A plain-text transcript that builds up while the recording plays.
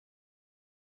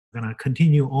going to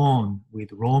continue on with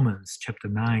Romans chapter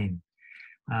 9.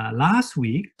 Last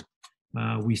week,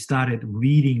 we started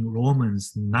reading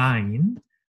Romans 9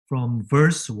 from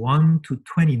verse 1 to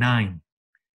 29.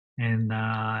 And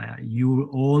you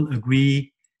all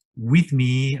agree with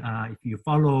me, if you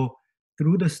follow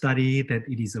through the study, that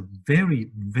it is a very,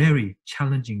 very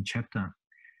challenging chapter.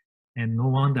 And no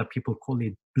wonder people call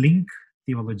it blink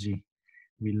theology.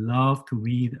 We love to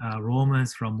read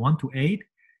Romans from 1 to 8,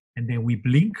 and then we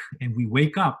blink and we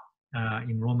wake up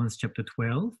in Romans chapter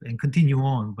 12 and continue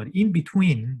on. But in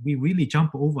between, we really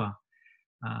jump over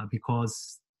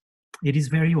because it is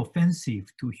very offensive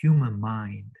to human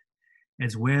mind,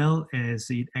 as well as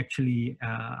it actually,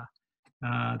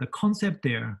 the concept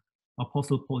there,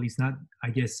 Apostle Paul is not, I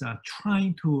guess,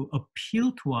 trying to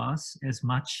appeal to us as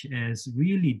much as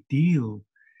really deal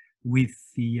with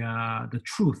the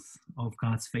truth of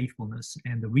God's faithfulness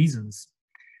and the reasons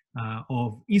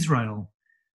of Israel.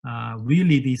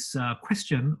 Really, this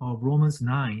question of Romans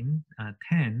 9,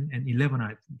 10, and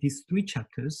 11, these three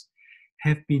chapters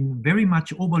have been very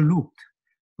much overlooked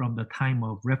from the time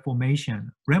of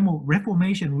Reformation.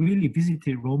 Reformation really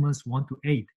visited Romans 1 to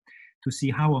 8 to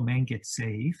see how a man gets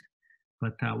saved.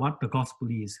 But what the gospel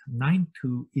is, 9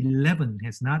 to 11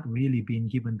 has not really been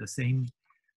given the same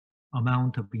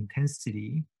amount of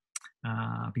intensity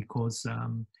because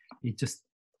it just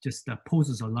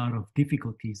poses a lot of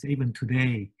difficulties. Even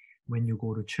today, when you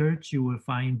go to church, you will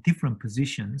find different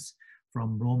positions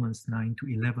from Romans 9 to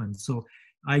 11. So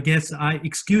I guess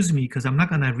excuse me, because I'm not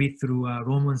going to read through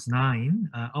Romans 9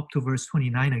 up to verse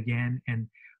 29 again. And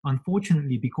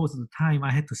unfortunately, because of the time,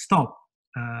 I had to stop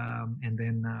and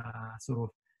then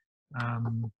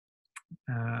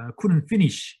couldn't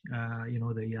finish,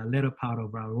 the latter part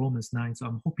of Romans 9. So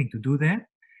I'm hoping to do that.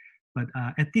 But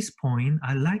at this point,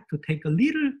 I like to take a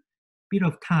little bit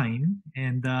of time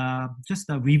and just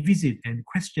revisit and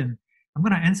question. I'm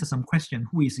going to answer some question: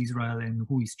 who is Israel and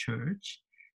who is church?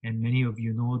 And many of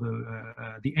you know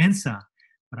the answer.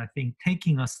 But I think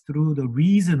taking us through the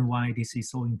reason why this is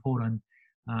so important,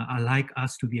 I like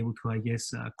us to be able to, I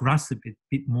guess, grasp it a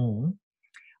bit more.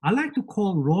 I like to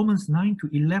call Romans 9 to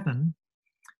 11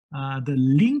 the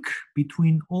link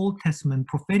between Old Testament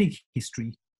prophetic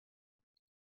history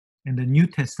and the New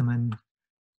Testament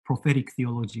prophetic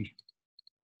theology.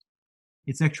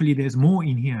 It's actually, there's more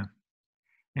in here.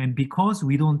 And because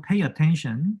we don't pay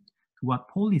attention to what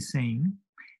Paul is saying,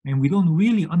 and we don't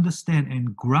really understand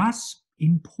and grasp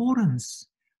importance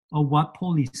of what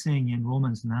Paul is saying in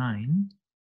Romans 9,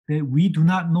 that we do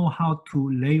not know how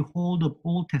to lay hold of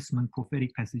Old Testament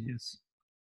prophetic passages.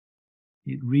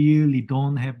 It really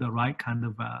don't have the right kind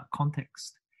of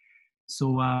context.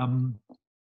 So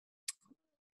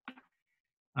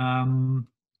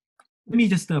let me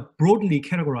just broadly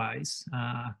categorize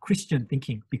Christian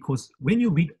thinking, because when you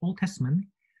read Old Testament,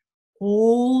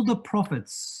 all the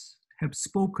prophets have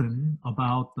spoken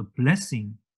about the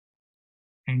blessing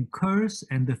and curse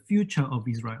and the future of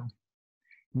Israel.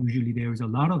 Usually there is a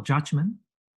lot of judgment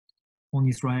on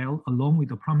Israel along with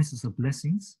the promises of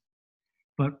blessings,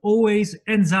 but always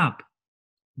ends up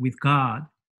with God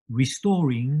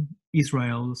restoring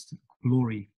Israel's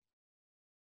glory.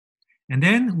 And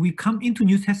then we come into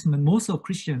New Testament. Most of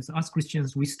Christians, us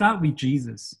Christians, we start with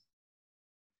Jesus.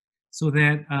 So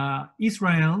that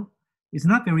Israel is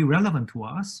not very relevant to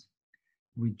us.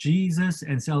 With Jesus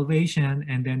and salvation,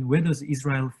 and then where does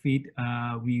Israel fit?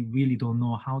 We really don't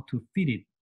know how to fit it.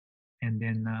 And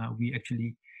then we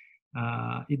actually,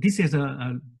 this has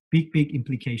a big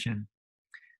implication.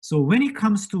 So when it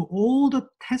comes to all the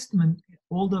Testament,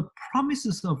 all the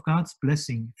promises of God's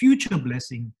blessing, future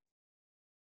blessing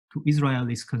to Israel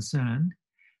is concerned,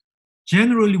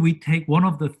 generally we take one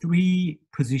of the three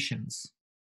positions.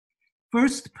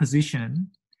 First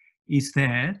position is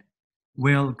that,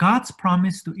 well, God's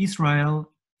promise to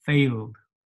Israel failed.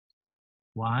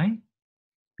 Why?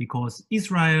 Because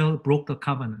Israel broke the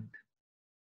covenant.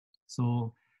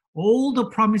 So all the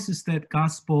promises that God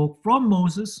spoke from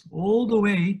Moses all the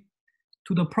way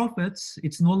to the prophets,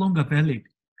 it's no longer valid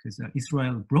because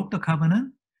Israel broke the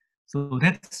covenant. So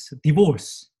that's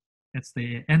divorce. That's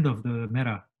the end of the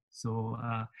matter. So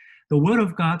the word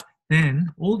of God,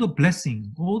 then all the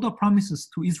blessing, all the promises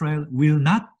to Israel will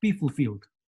not be fulfilled.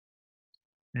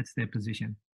 That's their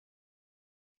position.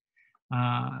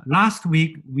 Last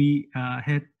week, we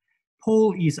had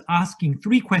Paul is asking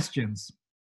three questions.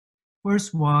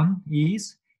 First one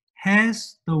is,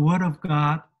 has the word of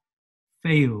God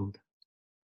failed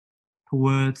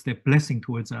towards the blessing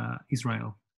towards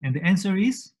Israel? And the answer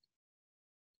is,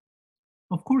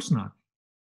 of course not.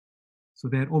 So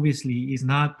that obviously is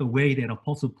not the way that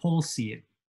Apostle Paul sees it.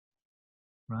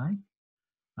 right?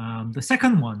 The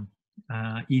second one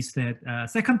is that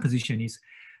second position is,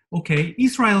 okay,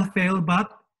 Israel failed,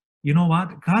 but you know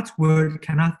what? God's word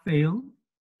cannot fail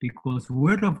because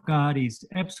word of God is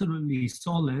absolutely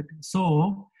solid.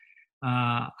 So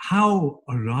how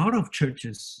a lot of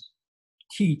churches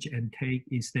teach and take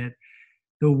is that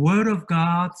the word of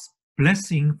God's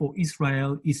blessing for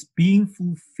Israel is being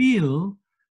fulfilled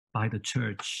by the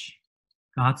church.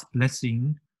 God's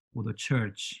blessing for the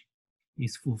church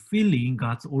is fulfilling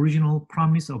God's original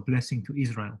promise of blessing to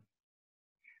Israel.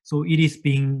 So it is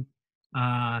being,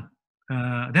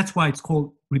 that's why it's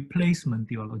called replacement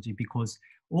theology, because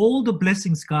all the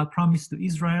blessings God promised to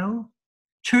Israel,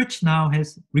 church now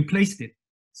has replaced it.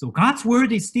 So God's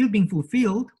word is still being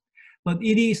fulfilled, but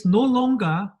it is no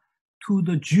longer to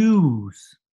the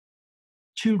Jews,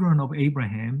 children of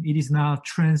Abraham. It is now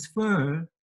transferred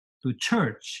to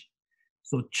church.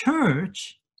 So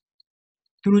church,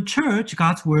 through church,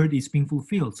 God's word is being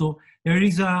fulfilled. So there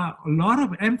is a lot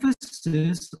of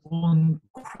emphasis on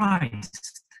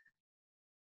Christ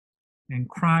and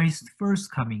Christ's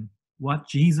first coming, what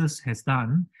Jesus has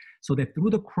done, so that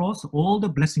through the cross, all the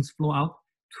blessings flow out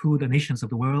to the nations of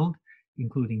the world,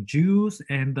 including Jews,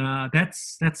 and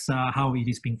that's how it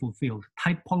is being fulfilled,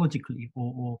 typologically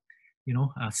or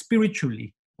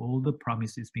spiritually. All the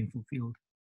promises being fulfilled.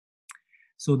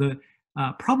 So the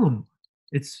problem,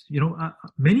 it's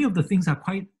many of the things are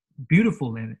quite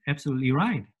beautiful and absolutely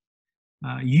right.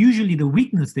 Usually the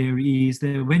weakness there is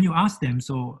that when you ask them,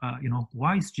 so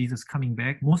why is Jesus coming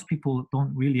back? Most people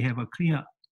don't really have a clear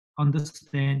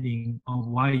understanding of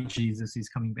why Jesus is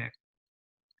coming back.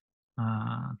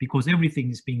 Because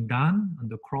everything is being done on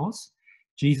the cross.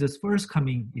 Jesus' first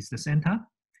coming is the center,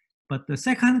 but the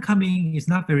second coming is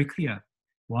not very clear.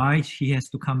 Why he has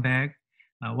to come back,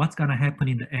 what's going to happen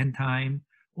in the end time,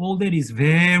 all that is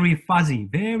very fuzzy,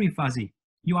 very fuzzy.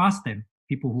 You ask them,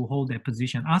 people who hold that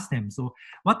position, ask them, so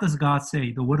what does God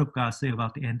say, the word of God say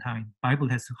about the end time? Bible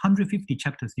has 150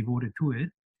 chapters devoted to it,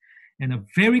 and a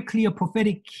very clear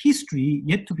prophetic history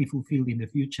yet to be fulfilled in the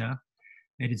future.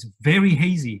 It is very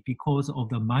hazy because of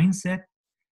the mindset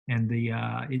and the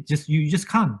you just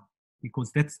can't,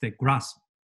 because that's the grasp.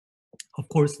 Of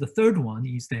course, the third one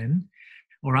is then,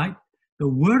 all right, the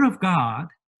word of God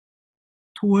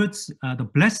towards the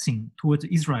blessing towards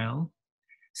Israel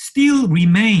still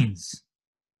remains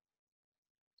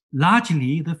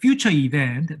largely the future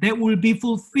event that will be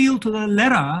fulfilled to the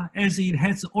letter as it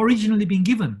has originally been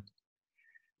given.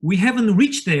 We haven't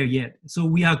reached there yet, so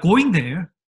we are going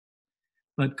there.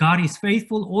 But God is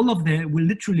faithful. All of that will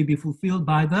literally be fulfilled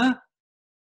by the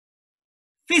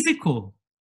physical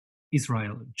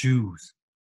Israel, Jews.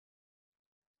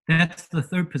 That's the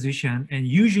third position. And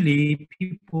usually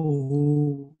people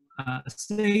who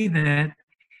say that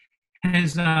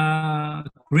has a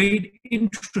great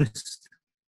interest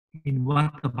in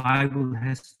what the Bible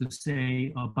has to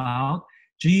say about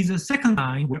Jesus' second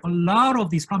time, where a lot of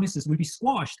these promises will be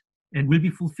squashed and will be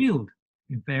fulfilled.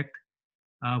 In fact,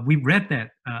 we read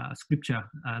that scripture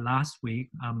last week.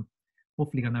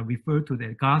 Hopefully gonna refer to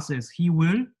that. God says he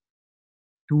will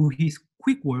do his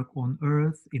quick work on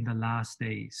earth in the last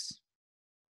days,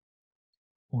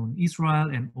 on Israel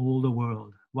and all the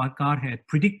world. What God had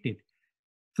predicted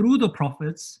through the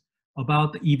prophets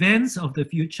about the events of the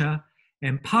future,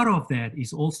 and part of that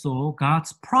is also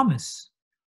God's promise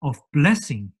of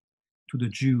blessing to the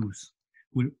Jews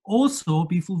will also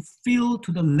be fulfilled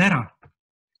to the letter.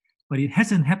 But it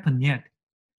hasn't happened yet.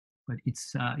 But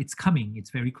it's coming.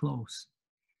 It's very close.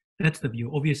 That's the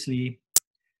view. Obviously,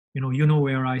 you know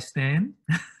where I stand.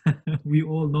 We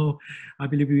all know. I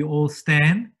believe we all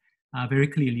stand very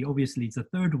clearly. Obviously, it's the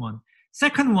third one.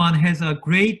 Second one has a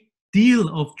great deal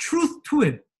of truth to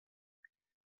it,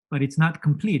 but it's not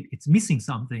complete. It's missing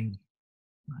something,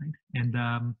 right?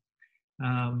 And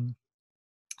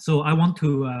so I want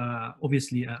to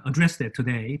obviously address that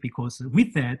today, because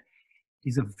with that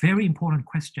is a very important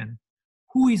question.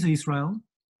 Who is Israel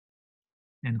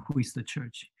and who is the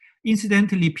church?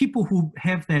 Incidentally, people who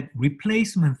have that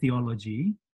replacement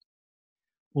theology,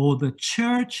 or the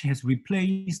church has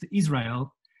replaced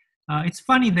Israel, it's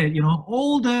funny that,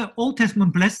 all the Old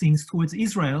Testament blessings towards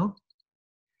Israel,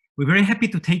 we're very happy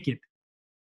to take it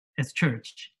as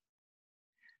church.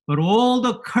 But all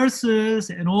the curses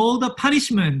and all the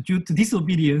punishment due to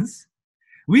disobedience,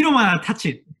 we don't want to touch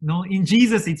it. In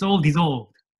Jesus, it's all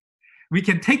dissolved. We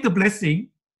can take the blessing,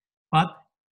 but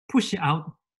push it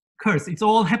out, curse. It's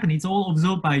all happening. It's all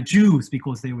absorbed by Jews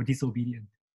because they were disobedient.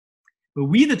 But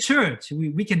we, the church,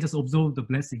 we can just absorb the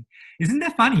blessing. Isn't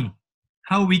that funny?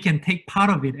 How we can take part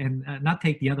of it and not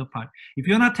take the other part. If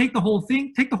you're not take the whole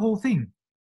thing, take the whole thing.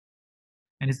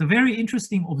 And it's a very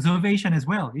interesting observation as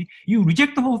well. You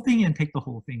reject the whole thing and take the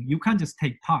whole thing. You can't just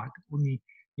take part, only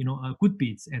good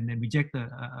bits, and then reject the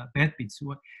bad bits.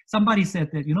 Somebody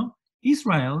said that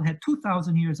Israel had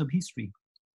 2,000 years of history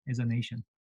as a nation.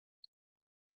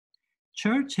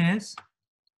 Church has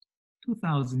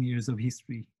 2,000 years of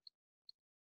history.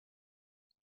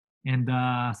 And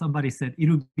somebody said it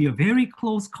would be a very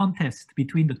close contest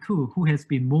between the two, who has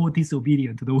been more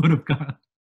disobedient to the word of God.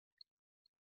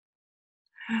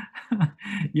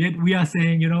 Yet we are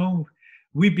saying,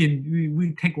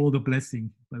 we take all the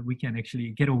blessing, but we can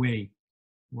actually get away.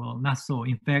 Well, not so.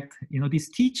 In fact, this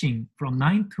teaching from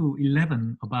 9 to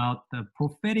 11 about the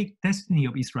prophetic destiny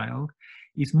of Israel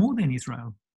is more than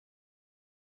Israel.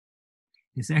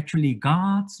 It's actually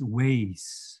God's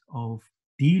ways of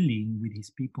dealing with his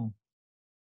people.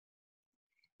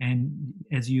 And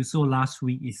as you saw last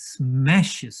week, it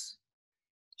smashes,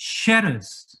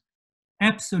 shatters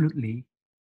absolutely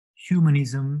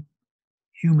humanism,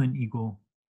 human ego.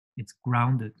 It's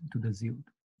grounded to the Zilth.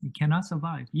 It cannot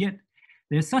survive. Yet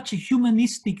there's such a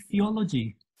humanistic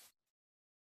theology,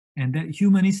 and that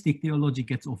humanistic theology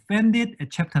gets offended at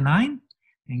chapter 9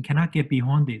 and cannot get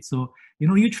beyond it. So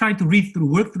you try to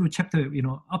work through chapter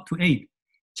up to 8.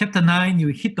 Chapter 9, you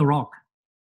hit the rock.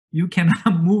 You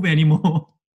cannot move anymore.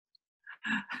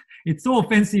 It's so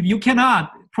offensive. You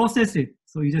cannot process it.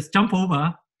 So you just jump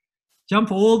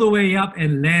all the way up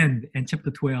and land in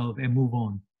chapter 12 and move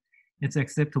on. It's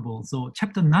acceptable. So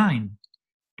chapter 9,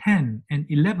 10, and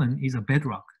 11 is a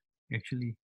bedrock,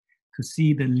 actually, to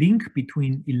see the link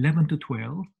between 11 to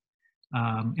 12.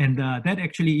 And that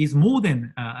actually is more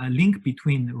than a link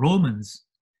between Romans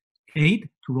 8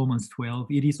 to Romans 12.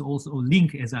 It is also a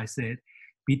link, as I said,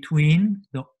 between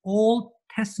the Old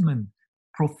Testament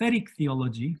prophetic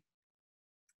theology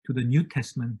to the New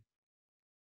Testament,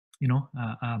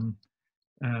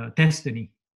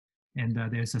 destiny. And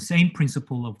there's the same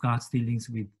principle of God's dealings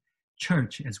with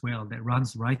church as well that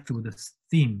runs right through the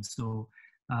theme. So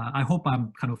I hope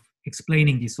I'm kind of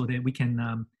explaining this so that we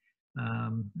can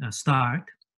start.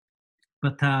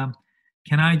 But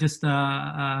can I just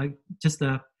tell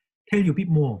you a bit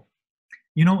more?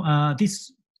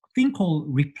 This thing called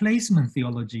replacement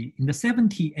theology in the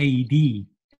 70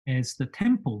 AD, as the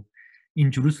temple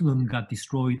in Jerusalem got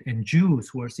destroyed and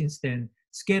Jews were since then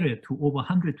scattered to over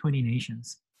 120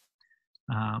 nations.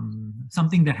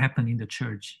 Something that happened in the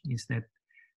church is that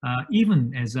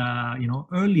even as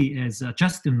early as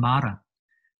Justin Martyr,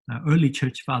 early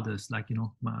church fathers, like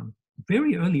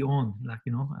very early on, like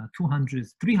 200,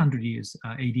 300 years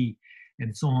AD,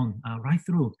 and so on, right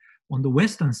through on the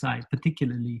Western side,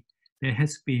 particularly, there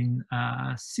has been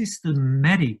a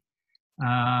systematic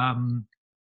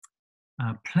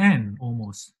plan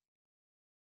almost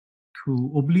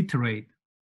to obliterate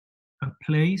a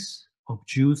place of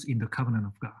Jews in the covenant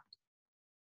of God.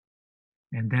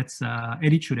 And that's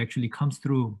attitude actually comes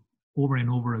through over and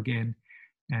over again,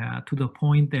 to the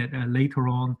point that later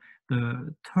on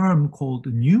the term called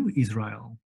New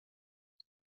Israel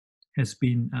has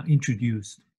been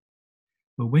introduced.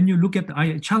 But when you look at,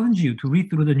 I challenge you to read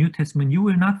through the New Testament, you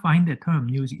will not find that term,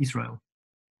 New Israel.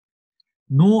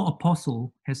 No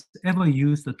apostle has ever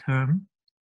used the term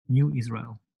New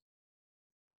Israel.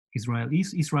 Israel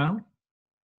is Israel,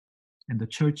 and the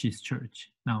church is church.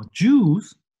 Now,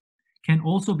 Jews can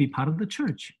also be part of the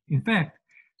church. In fact,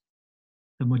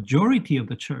 the majority of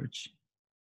the church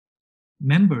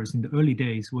members in the early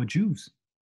days were Jews.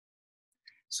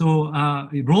 So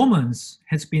Romans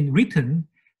has been written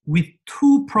with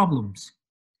two problems.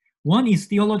 One is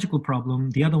theological problem,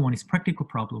 the other one is practical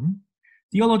problem.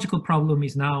 Theological problem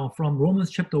is now from Romans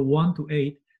chapter 1 to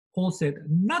 8, Paul said,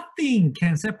 nothing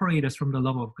can separate us from the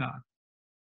love of God.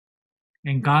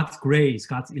 And God's grace,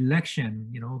 God's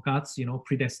election, God's,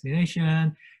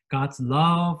 predestination, God's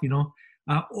love,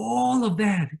 all of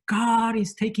that. God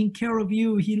is taking care of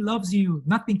you. He loves you.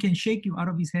 Nothing can shake you out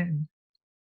of his hand.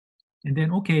 And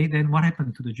then, okay, then what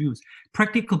happened to the Jews?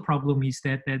 Practical problem is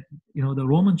that the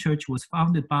Roman church was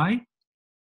founded by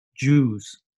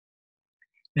Jews.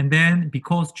 And then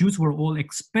because Jews were all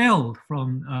expelled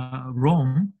from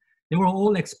Rome, they were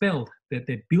all expelled. That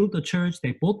they built the church,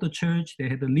 they bought the church, they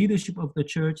had the leadership of the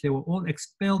church, they were all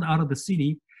expelled out of the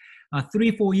city.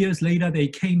 3-4 years later, they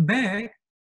came back.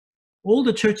 All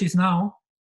the church is now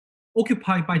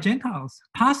occupied by Gentiles.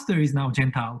 Pastor is now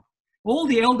Gentile. All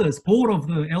the elders, board of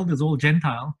the elders, all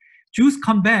Gentile. Jews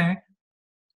come back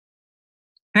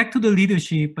to the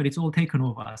leadership, but it's all taken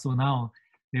over. So now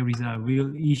there is a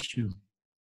real issue.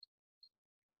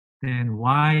 Then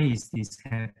why is this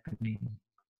happening?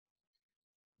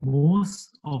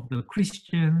 Most of the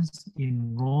Christians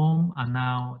in Rome are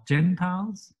now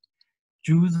Gentiles.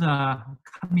 Jews are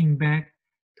coming back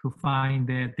to find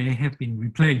that they have been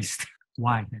replaced.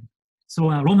 Why then? So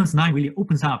Romans 9 really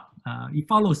opens up. It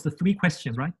follows the three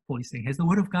questions, right? Paul is saying, has the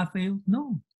word of God failed?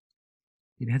 No,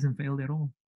 it hasn't failed at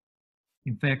all.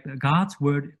 In fact, God's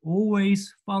word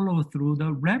always follows through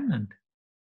the remnant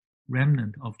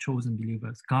of chosen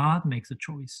believers. God makes a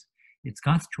choice. It's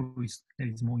God's choice that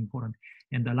is more important.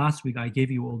 And last week I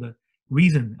gave you all the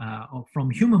reason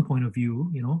from human point of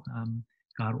view,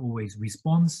 God always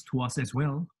responds to us as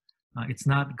well. It's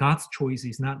not God's choice.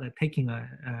 Is not taking a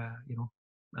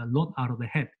lot out of the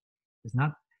head. It's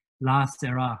not la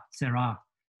Sarah.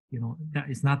 That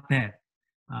is not that.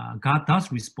 God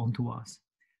does respond to us,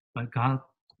 but God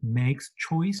makes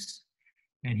choice,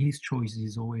 and His choice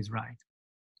is always right.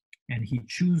 And He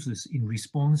chooses in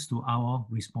response to our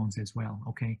response as well.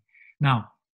 Okay. Now,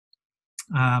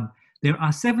 there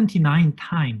are 79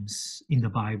 times in the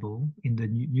Bible, in the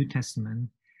New Testament,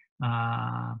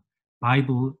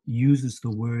 Bible uses the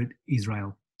word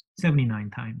Israel. 79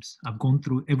 times. I've gone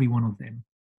through every one of them.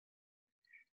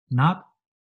 Not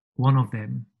one of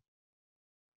them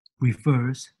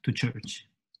refers to church.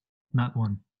 Not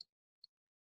one.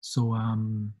 So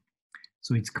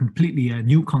it's completely a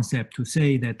new concept to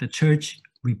say that the church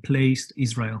replaced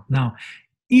Israel. Now,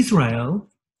 Israel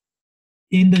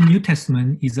in the New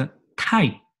Testament is a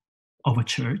type of a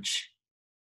church,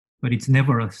 but it's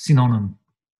never a synonym.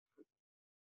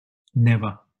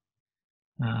 Never.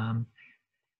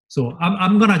 So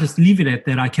I'm going to just leave it at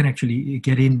that. I can actually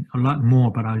get in a lot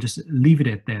more, but I'll just leave it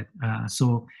at that.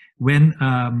 So when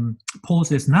Paul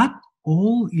says, not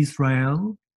all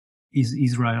Israel is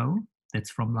Israel, that's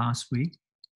from last week,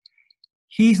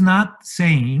 he's not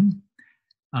saying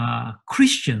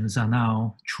Christians are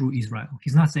now true Israel.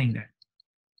 He's not saying that.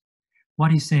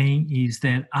 What he's saying is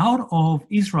that out of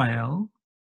Israel,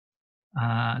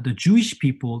 the Jewish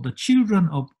people, the children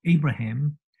of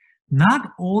Abraham,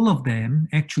 not all of them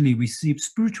actually received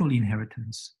spiritual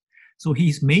inheritance. So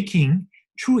he's making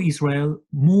true Israel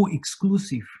more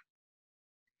exclusive.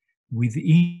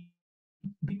 Within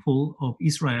people of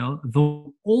Israel,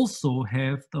 though also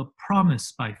have the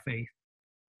promise by faith,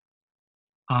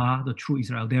 are the true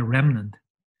Israel, they're remnant.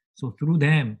 So through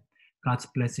them, God's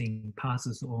blessing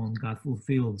passes on, God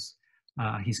fulfills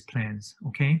His plans,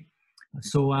 okay?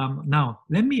 So now,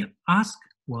 let me ask,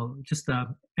 just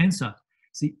answer.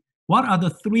 See, what are the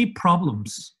three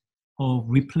problems of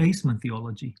replacement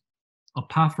theology,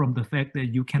 apart from the fact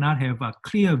that you cannot have a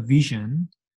clear vision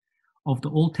of the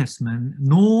Old Testament,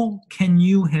 nor can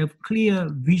you have clear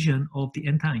vision of the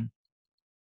end time?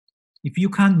 If you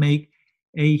can't make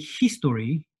a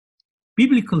history,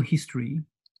 biblical history,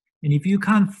 and if you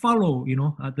can't follow,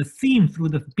 the theme through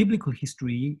the biblical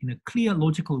history in a clear,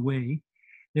 logical way,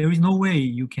 there is no way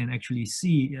you can actually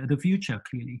see the future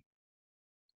clearly.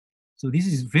 So this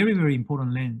is very, very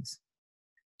important lens.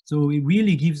 So it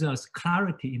really gives us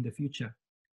clarity in the future.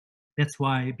 That's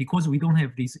why, because we don't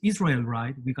have this Israel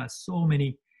right, we got so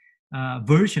many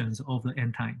versions of the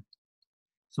end time.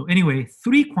 So anyway,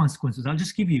 three consequences I'll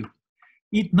just give you.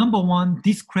 Number one,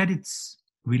 discredits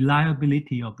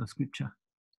reliability of the scripture.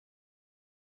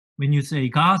 When you say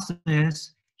God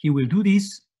says He will do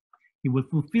this, He will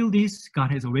fulfill this,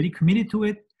 God has already committed to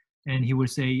it, and He will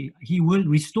say He will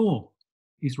restore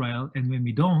Israel, and when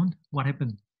we don't, what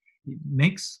happens? It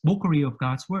makes mockery of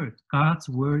God's word. God's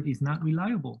word is not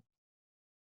reliable,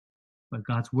 but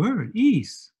God's word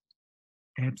is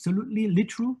absolutely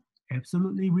literal,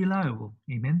 absolutely reliable.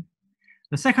 Amen.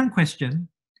 The second question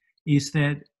is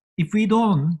that if we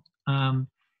don't,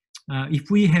 if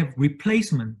we have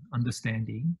replacement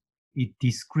understanding, it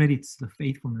discredits the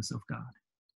faithfulness of God,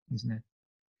 isn't it?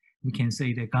 We can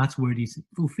say that God's word is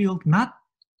fulfilled not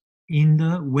in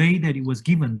the way that it was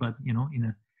given, but in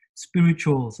a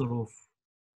spiritual sort of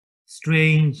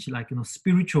strange,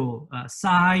 spiritual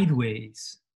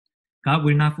sideways. God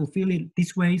will not fulfill it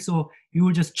this way, so you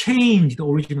will just change the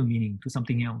original meaning to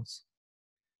something else.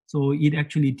 So it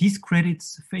actually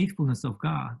discredits faithfulness of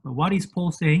God. But what is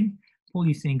Paul saying? Paul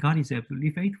is saying God is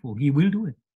absolutely faithful. He will do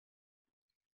it.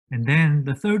 And then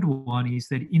the third one is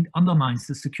that it undermines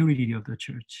the security of the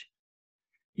church.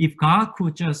 If God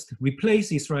could just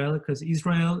replace Israel because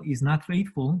Israel is not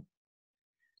faithful,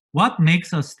 what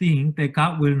makes us think that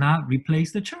God will not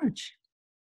replace the church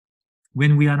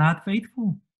when we are not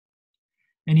faithful?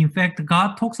 And in fact,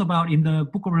 God talks about in the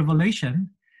book of Revelation,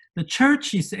 the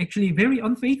church is actually very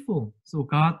unfaithful. So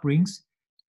God brings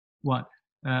what?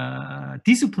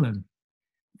 Discipline.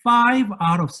 5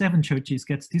 out of 7 churches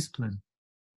gets discipline,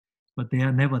 but they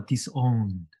are never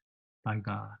disowned. by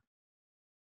God.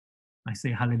 I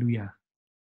say hallelujah.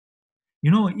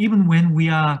 You know, even when we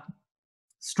are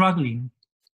struggling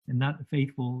and not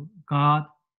faithful, God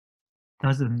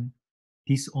doesn't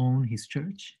disown his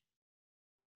church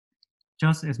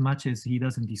just as much as he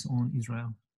doesn't disown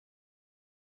Israel.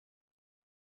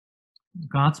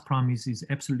 God's promise is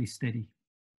absolutely steady.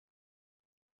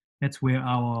 That's where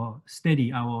our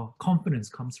confidence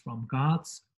comes from.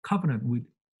 God's covenant with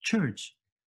church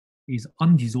is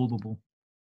undissolvable.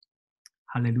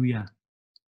 Hallelujah.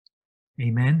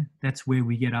 Amen. That's where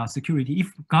we get our security.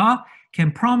 If God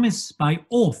can promise by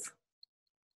oath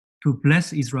to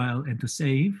bless Israel and to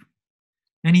save,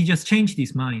 and he just changed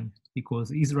his mind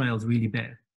because Israel's really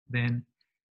bad, then,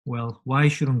 well, why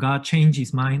shouldn't God change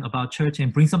his mind about church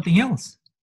and bring something else?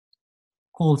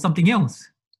 Call something else.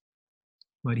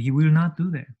 But he will not do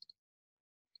that.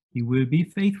 He will be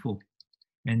faithful.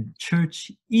 And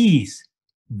church is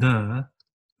the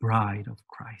bride of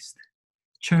Christ.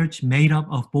 Church made up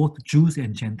of both Jews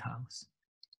and Gentiles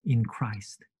in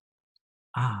Christ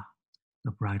are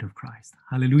the bride of Christ.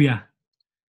 Hallelujah.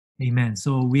 Amen.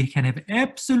 So we can have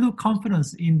absolute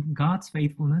confidence in God's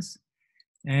faithfulness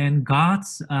and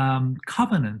God's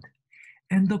covenant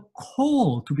and the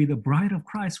call to be the bride of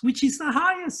Christ, which is the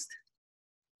highest.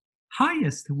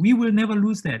 Highest. We will never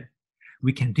lose that.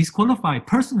 We can disqualify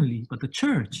personally, but the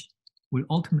church will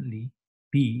ultimately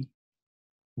be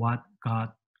what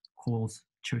God calls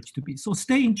church to be. So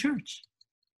stay in church.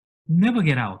 Never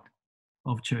get out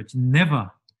of church.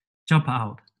 Never jump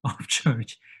out of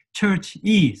church. Church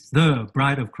is the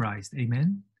bride of Christ.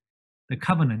 Amen. The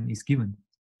covenant is given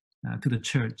to the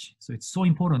church. So it's so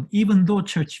important. Even though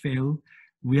church failed,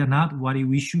 we are not what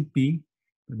we should be,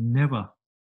 but never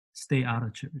stay out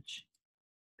of church.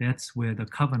 That's where the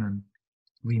covenant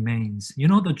remains. You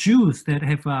know, the Jews that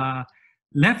have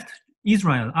left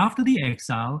Israel after the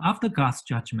exile, after God's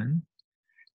judgment,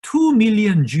 2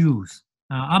 million Jews.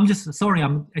 I'm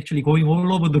actually going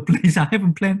all over the place. I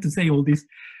haven't planned to say all this,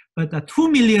 but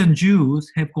 2 million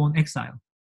Jews have gone exile.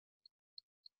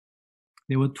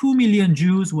 There were 2 million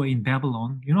Jews were in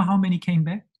Babylon. You know how many came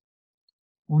back?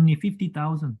 Only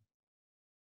 50,000.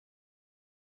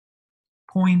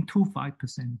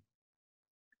 0.25%.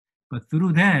 But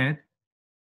through that,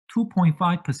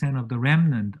 2.5% of the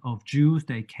remnant of Jews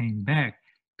that came back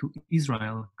to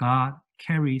Israel, God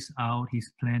carries out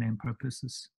his plan and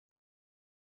purposes.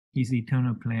 His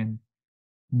eternal plan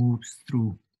moves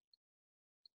through.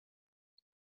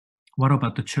 What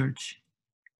about the church?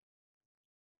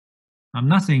 I'm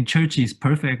not saying church is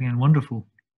perfect and wonderful,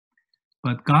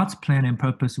 but God's plan and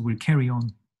purpose will carry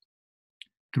on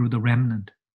through the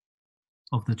remnant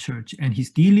of the church. And he's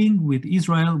dealing with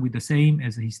Israel with the same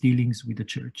as his dealings with the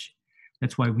church.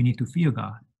 That's why we need to fear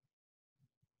God.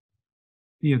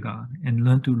 Fear God and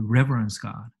learn to reverence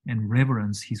God and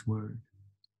reverence his word.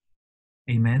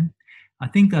 Amen. I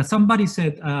think somebody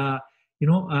said,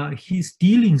 his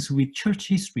dealings with church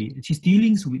history, his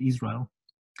dealings with Israel,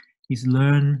 he's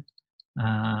learned,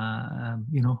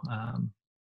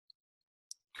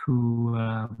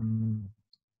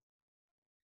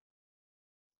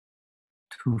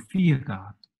 to fear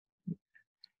God.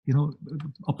 You know,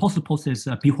 Apostle Paul says,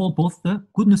 behold both the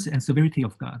goodness and severity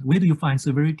of God. Where do you find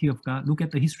severity of God? Look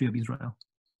at the history of Israel.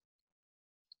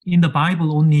 In the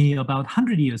Bible, only about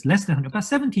 100 years, less than 100, about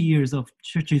 70 years of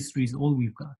church history is all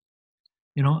we've got.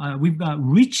 You know, we've got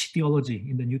rich theology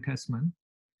in the New Testament,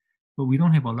 but we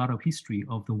don't have a lot of history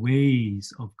of the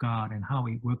ways of God and how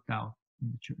it worked out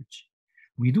in the church.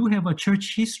 We do have a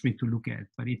church history to look at,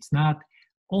 but it's not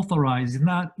authorized, it's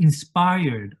not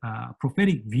inspired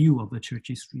prophetic view of the church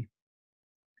history.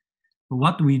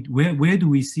 But where do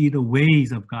we see the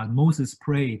ways of God? Moses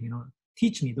prayed,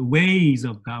 teach me the ways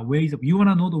of God, you want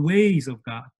to know the ways of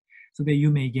God so that you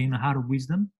may gain a heart of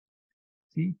wisdom.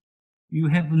 See, you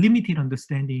have limited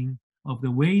understanding of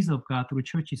the ways of God through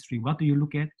church history. What do you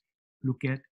look at? Look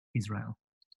at Israel.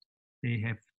 They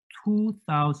have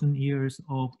 2,000 years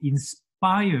of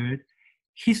inspired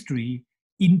history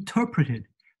interpreted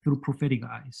through prophetic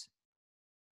eyes.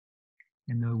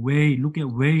 And look at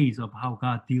ways of how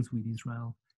God deals with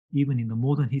Israel, even in the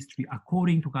modern history,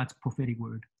 according to God's prophetic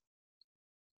word.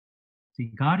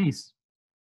 See, God is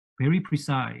very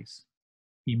precise.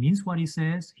 He means what he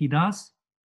says. He does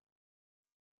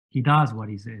what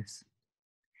he says.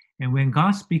 And when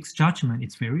God speaks judgment,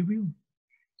 it's very real.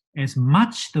 As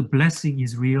much the blessing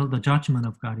is real, the judgment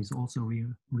of God is also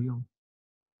real.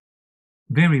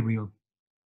 Very real.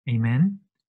 Amen.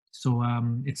 So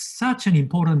it's such an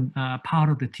important part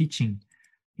of the teaching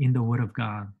in the Word of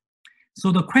God.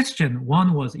 So the question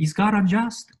one was, is God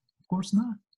unjust? Of course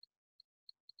not.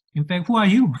 In fact, who are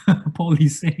you? Paul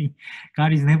is saying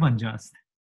God is never unjust,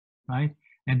 right?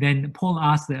 And then Paul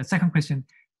asks the second question,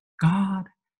 God,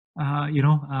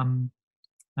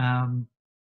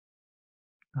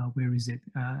 where is it?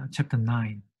 Chapter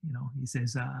 9, he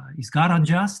says, is God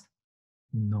unjust?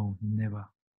 No, never.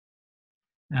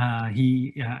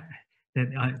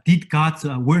 Did God's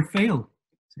word fail?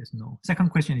 He says no. Second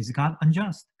question, is God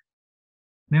unjust?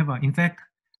 Never. In fact,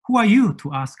 who are you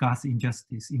to ask God's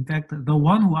injustice? In fact, the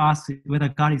one who asks whether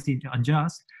God is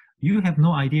unjust, you have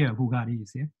no idea who God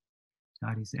is. Yeah?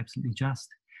 God is absolutely just.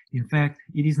 In fact,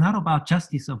 it is not about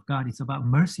justice of God, it's about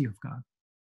mercy of God.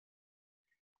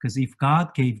 Because if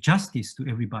God gave justice to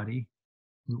everybody,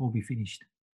 we'll all be finished.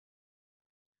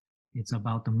 It's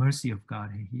about the mercy of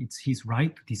God. It's his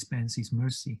right to dispense his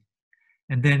mercy.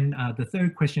 And then the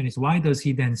third question is, why does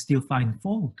he then still find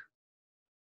fault?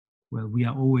 Well, we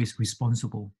are always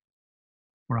responsible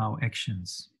for our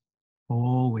actions,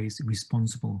 always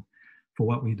responsible for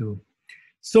what we do.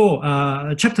 So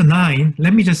chapter 9,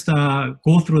 let me just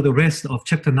go through the rest of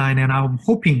chapter 9, and I'm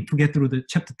hoping to get through the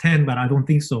chapter 10, but I don't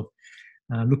think so.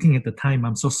 Looking at the time,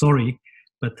 I'm so sorry,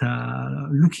 but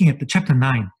looking at the chapter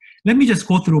 9, let me just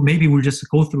go through, maybe we'll just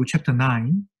go through chapter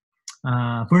 9,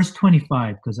 verse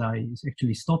 25, because I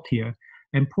actually stopped here,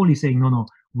 and Paul is saying, no,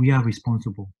 we are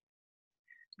responsible.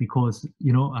 Because,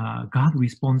 God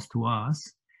responds to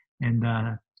us, and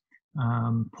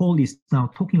Paul is now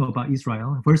talking about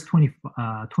Israel, verse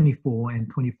 24 and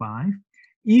 25.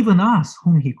 Even us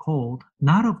whom he called,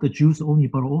 not of the Jews only,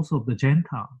 but also of the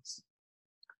Gentiles.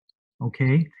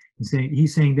 Okay?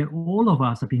 He's saying that all of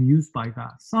us are being used by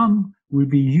God. Some will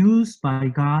be used by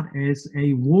God as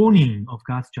a warning of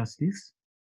God's justice.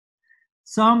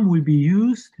 Some will be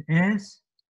used as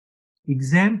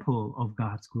example of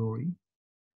God's glory.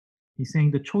 He's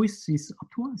saying the choice is up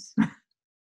to us.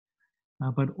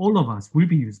 But all of us will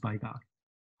be used by God.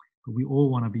 But we all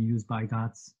want to be used by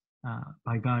God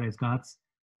as God's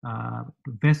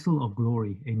vessel of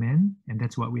glory. Amen. And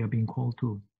that's what we are being called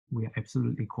to. We are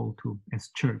absolutely called to as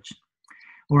church.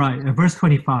 All right, verse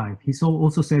 25. He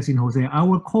also says in Hosea, I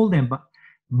will call them but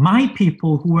my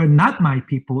people who were not my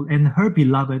people, and her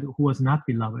beloved who was not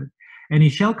beloved. And it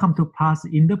shall come to pass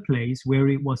in the place where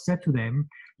it was said to them,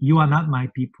 you are not my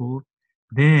people,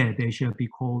 there they shall be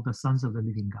called the sons of the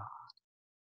living God.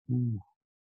 Ooh.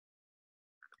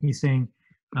 He's saying,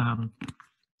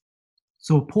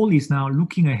 so Paul is now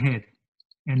looking ahead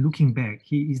and looking back.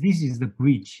 This is the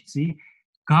bridge. See,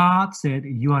 God said,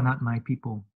 you are not my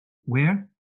people. Where?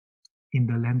 In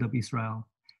the land of Israel.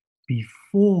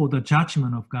 Before the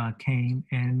judgment of God came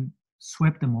and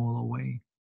swept them all away.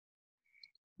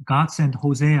 God sent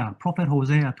Hosea, prophet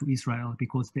Hosea, to Israel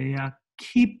because they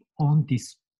keep on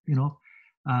this,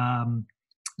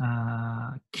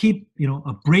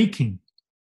 breaking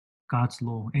God's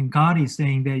law. And God is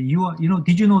saying that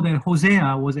did you know that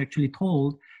Hosea was actually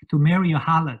told to marry a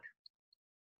harlot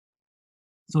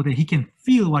so that he can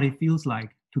feel what it feels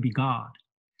like to be God,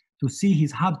 to see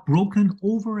his heart broken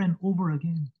over and over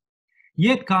again.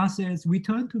 Yet God says,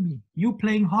 return to me. You're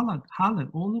playing harlot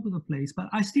all over the place, but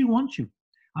I still want you.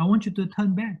 I want you to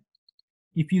turn back.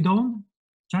 If you don't,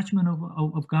 judgment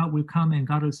of God will come, and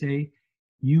God will say,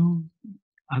 you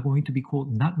are going to be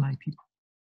called not my people.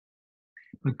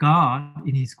 But God,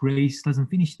 in his grace, doesn't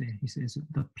finish there. He says,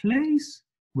 the place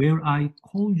where I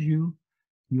called you,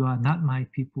 you are not my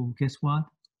people. Guess what?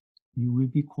 You will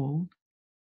be called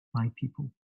my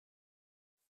people.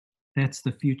 That's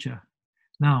the future.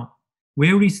 Now,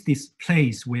 where is this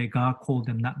place where God called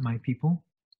them not my people?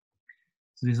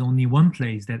 So there's only one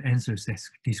place that answers this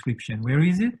description. Where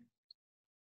is it?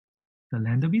 The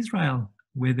land of Israel,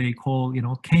 where they call,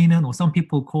 Canaan, or some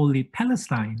people call it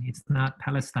Palestine. It's not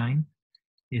Palestine.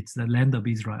 It's the land of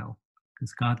Israel,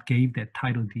 because God gave that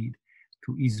title deed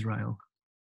to Israel.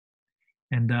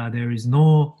 And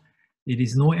it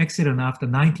is no accident after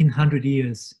 1900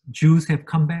 years, Jews have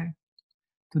come back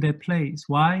to that place.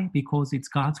 Why? Because it's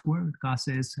God's word. God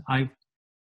says, I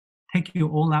take you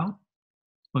all out,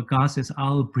 but God says,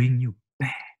 I'll bring you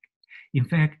back. In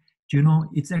fact,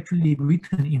 it's actually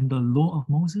written in the law of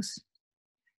Moses.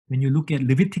 When you look at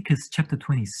Leviticus chapter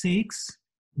 26,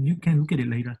 you can look at it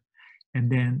later. And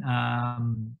then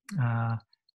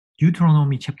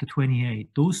Deuteronomy chapter 28,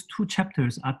 those two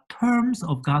chapters are terms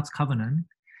of God's covenant.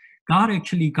 God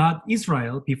actually got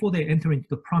Israel before they enter into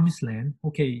the promised land.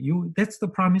 Okay, that's the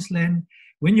promised land.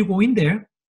 When you go in there,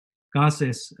 God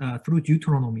says through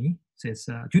Deuteronomy,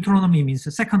 Deuteronomy means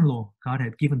the second law. God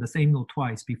had given the same law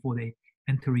twice before they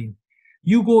enter in.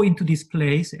 You go into this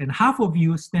place, and half of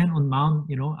you stand on mount,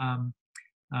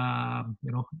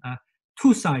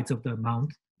 two sides of the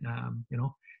mount,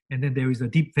 and then there is a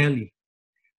deep valley.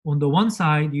 On the one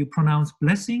side, you pronounce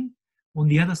blessing. On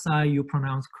the other side, you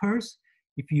pronounce curse.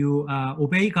 If you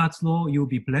obey God's law, you'll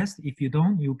be blessed. If you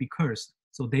don't, you'll be cursed.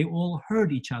 So they all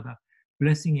heard each other,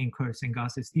 blessing and curse. And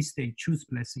God says, this day, choose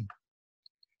blessing.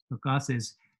 So God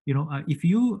says, if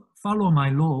you follow my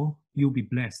law, you'll be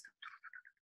blessed.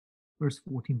 Verse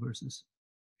 14 verses.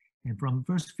 And from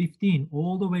verse 15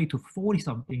 all the way to 40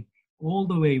 something, all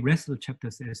the way, rest of the chapter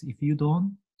says, if you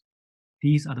don't,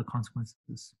 these are the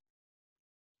consequences.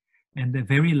 And the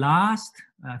very last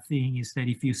thing is that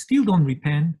if you still don't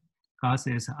repent, God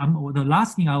says, the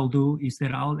last thing I'll do is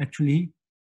that I'll actually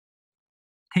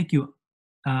kick you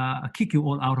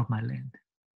all out of my land.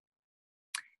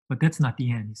 But that's not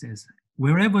the end. He says,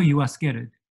 wherever you are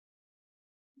scattered,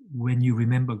 when you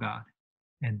remember God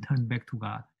and turn back to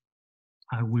God,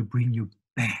 I will bring you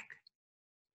back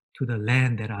to the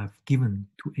land that I've given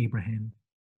to Abraham,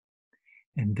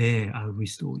 and there I'll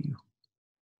restore you.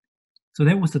 So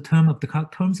that was the terms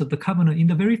of the covenant in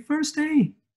the very first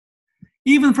day.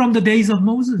 Even from the days of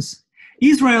Moses,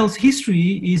 Israel's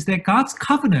history is that God's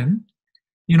covenant,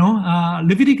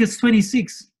 Leviticus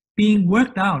 26, being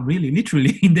worked out, really,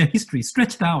 literally in their history,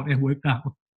 stretched out and worked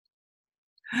out.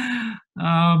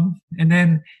 And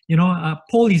then,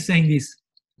 Paul is saying this,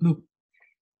 look,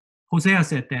 Hosea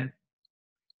said that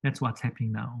that's what's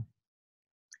happening now.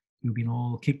 You've been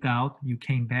all kicked out, you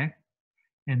came back,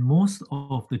 and most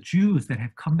of the Jews that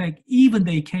have come back, even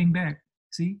they came back,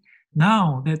 see,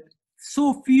 now that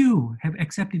so few have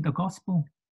accepted the gospel,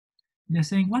 they're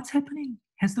saying, what's happening?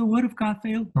 Has the word of God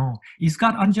failed? No. Is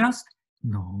God unjust?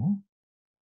 No.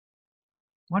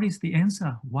 What is the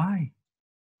answer? Why?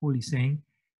 Paul is saying,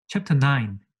 chapter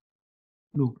 9,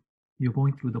 look, you're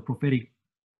going through the prophetic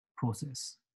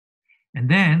process. And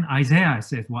then Isaiah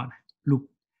says what? Look,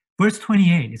 verse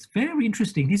 28 is very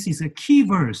interesting. This is a key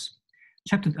verse,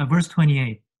 verse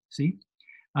 28. See,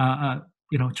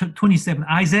 27.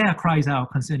 Isaiah cries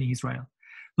out concerning Israel.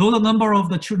 Though the number of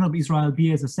the children of Israel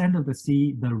be as the sand of the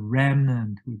sea, the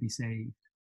remnant will be saved.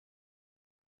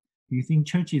 Do you think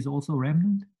church is also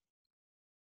remnant?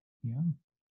 Yeah.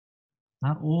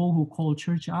 Not all who call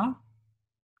church are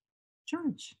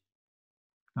church.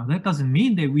 Now that doesn't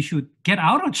mean that we should get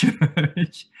out of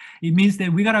church. It means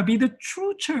that we gotta be the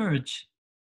true church.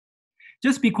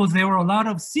 Just because there were a lot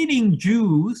of sinning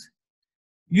Jews,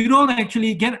 you don't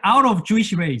actually get out of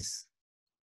Jewish race.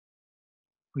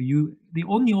 But the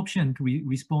only option to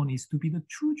respond is to be the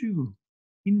true Jew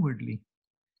inwardly.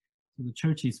 So the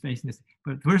church is facing this.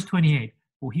 But verse 28,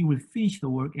 for he will finish the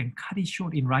work and cut it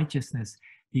short in righteousness,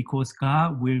 because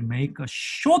God will make a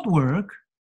short work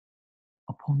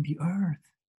upon the earth.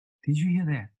 Did you hear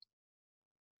that?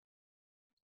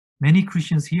 Many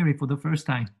Christians hear it for the first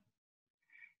time.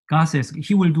 God says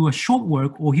he will do a short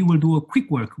work or he will do a quick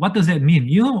work. What does that mean?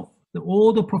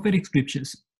 All the prophetic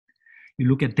scriptures. You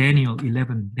look at Daniel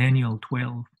 11, Daniel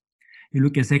 12. You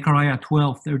look at Zechariah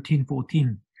 12, 13,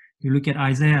 14. You look at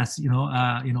Isaiah's,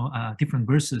 different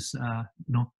verses,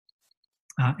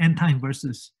 end time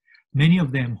verses. Many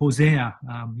of them, Hosea,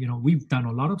 we've done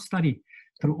a lot of study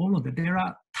through all of that. There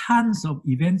are tons of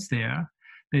events there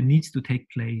that needs to take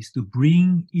place to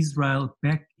bring Israel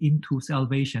back into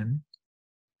salvation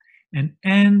and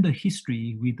end the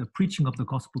history with the preaching of the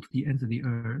gospel to the ends of the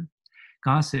earth.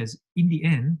 God says, in the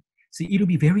end, see, it'll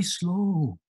be very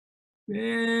slow,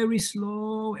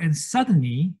 and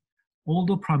suddenly all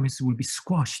the promises will be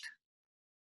squashed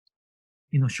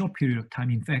in a short period of time.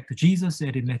 In fact, Jesus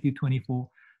said in Matthew 24,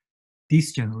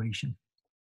 this generation,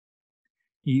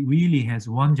 he really has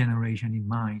one generation in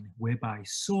mind whereby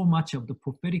so much of the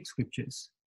prophetic scriptures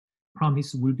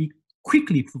promise will be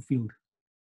quickly fulfilled.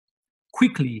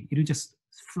 Quickly, it'll just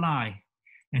fly.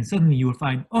 And suddenly you will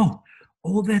find, oh,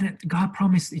 all that God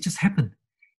promised, it just happened.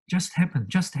 Just happened.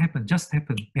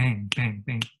 Bang, bang,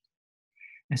 bang.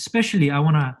 Especially, I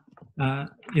want to,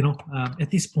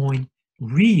 at this point,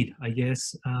 read, I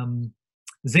guess,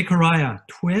 Zechariah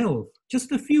 12,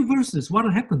 just a few verses, what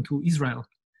happened to Israel.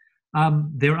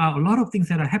 There are a lot of things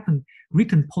that have happened,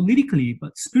 written politically,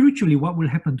 but spiritually, what will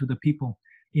happen to the people?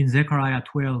 In Zechariah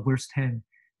 12, verse 10,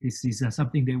 this is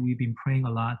something that we've been praying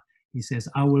a lot. He says,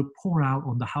 I will pour out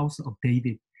on the house of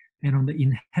David and on the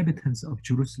inhabitants of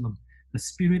Jerusalem the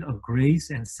spirit of grace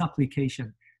and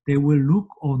supplication. They will look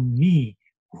on me,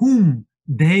 whom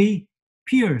they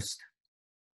pierced.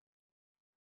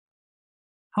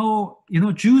 How,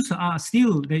 Jews are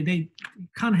still, they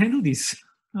can't handle this.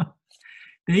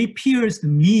 They pierced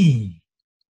me,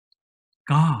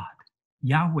 God,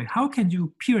 Yahweh. How can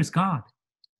you pierce God?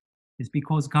 It's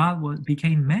because God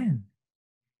became man,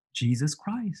 Jesus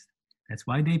Christ. That's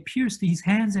why they pierced his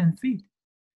hands and feet.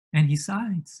 and his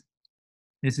sides.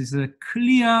 This is a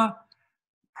clear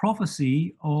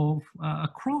prophecy of a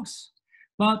cross.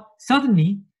 But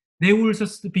suddenly, they will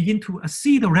just begin to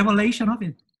see the revelation of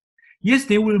it. Yes,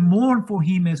 they will mourn for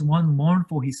him as one mourn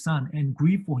for his son, and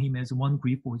grieve for him as one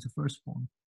grieve for his firstborn.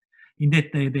 In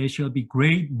that day, there shall be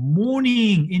great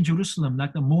mourning in Jerusalem,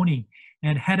 like the mourning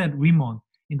at Hadad Rimmon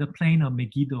in the plain of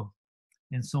Megiddo,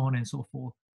 and so on and so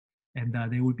forth. And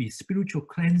there will be spiritual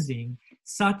cleansing,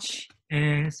 such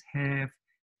as have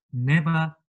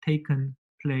never taken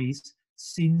place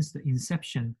since the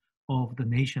inception of the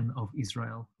nation of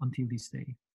Israel until this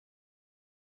day.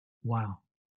 Wow.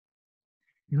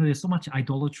 You know, there's so much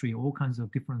idolatry, all kinds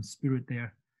of different spirit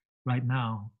there right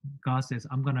now. God says,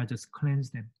 I'm going to just cleanse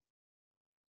them.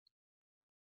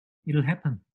 It'll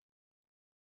happen.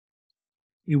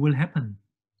 It will happen.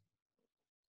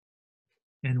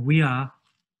 And we are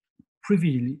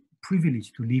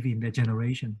privileged to live in that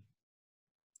generation.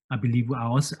 I believe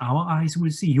our eyes will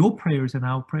see. Your prayers and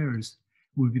our prayers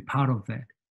will be part of that,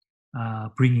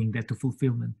 bringing that to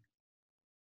fulfillment.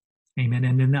 Amen.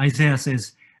 And then Isaiah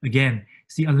says, again,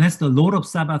 see, unless the Lord of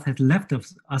Sabbath has left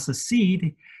us a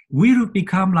seed, we will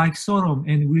become like Sodom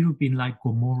and we will be like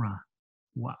Gomorrah.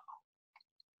 Wow.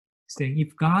 Saying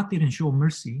if God didn't show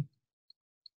mercy,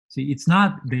 see, it's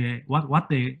not what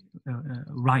they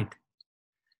write.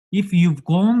 If you've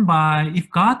gone by, if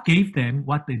God gave them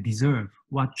what they deserve,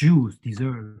 what Jews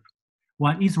deserve,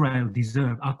 what Israel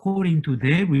deserve, according to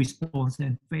their response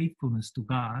and faithfulness to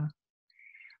God,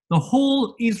 the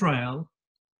whole Israel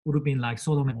would have been like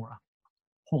Sodom and Gomorrah.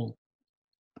 Whole.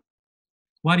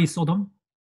 What is Sodom?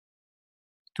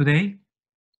 Today,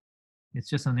 it's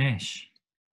just an ash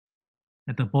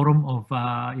at the bottom of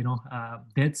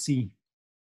Dead Sea.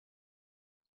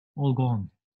 All gone.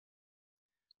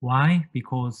 Why?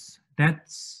 Because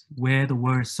that's where the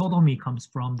word sodomy comes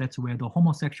from. That's where the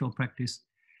homosexual practice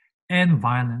and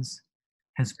violence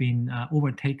has been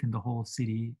overtaken the whole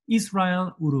city.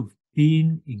 Israel would have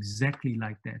been exactly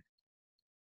like that.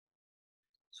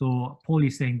 So Paul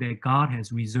is saying that God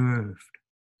has reserved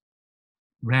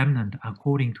remnant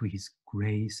according to his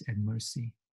grace and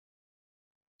mercy.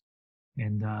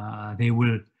 And they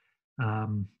will,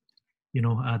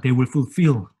 they will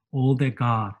fulfill all that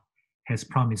God has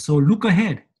promised. So look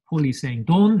ahead, Paul is saying.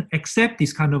 Don't accept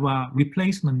this kind of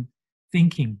replacement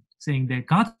thinking, saying that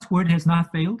God's word has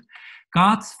not failed.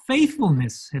 God's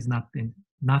faithfulness has not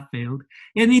failed.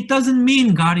 And it doesn't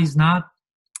mean God is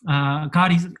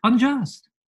unjust.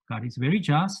 God is very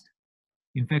just.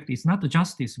 In fact, it's not the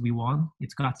justice we want.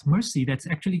 It's God's mercy that's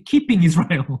actually keeping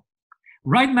Israel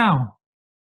right now.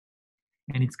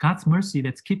 And it's God's mercy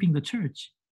that's keeping the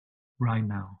church right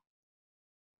now.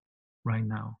 Right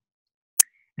now.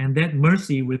 And that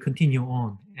mercy will continue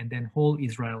on, and then whole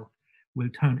Israel will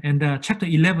turn. And chapter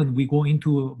 11, we go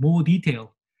into more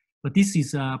detail. But this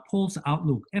is Paul's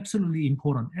outlook, absolutely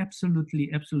important,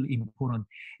 absolutely important.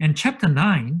 And chapter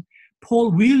 9,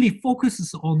 Paul really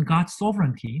focuses on God's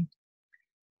sovereignty.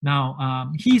 Now,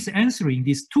 he's answering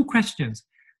these two questions.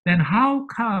 Then how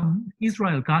come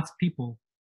Israel, God's people,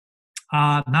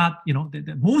 are not,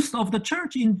 most of the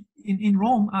church in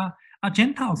Rome are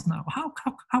Gentiles now? How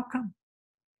come?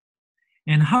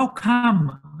 And how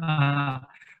come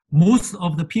most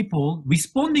of the people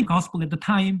responding gospel at the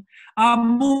time are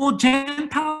more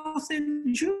Gentiles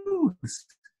than Jews?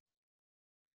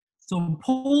 So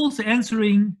Paul's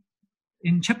answering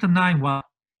in chapter 9 was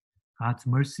God's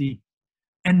mercy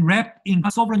and wrapped in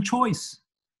God's sovereign choice.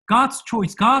 God's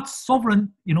choice, God's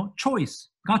sovereign, choice,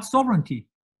 God's sovereignty.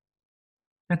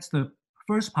 That's the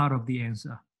first part of the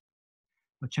answer.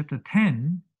 But chapter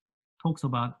 10 talks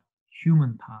about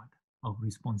human part of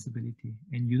responsibility.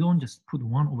 And you don't just put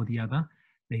one over the other,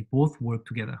 they both work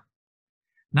together.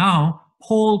 Now,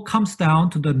 Paul comes down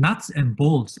to the nuts and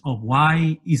bolts of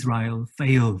why Israel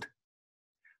failed.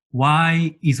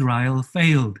 Why Israel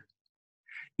failed.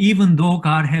 Even though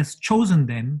God has chosen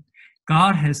them,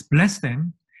 God has blessed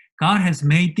them, God has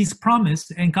made this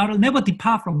promise, and God will never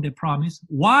depart from that promise.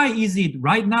 Why is it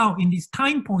right now in this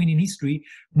time point in history,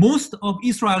 most of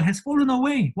Israel has fallen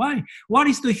away? Why? What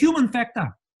is the human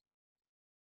factor?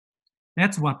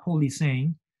 That's what Paul is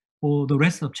saying for the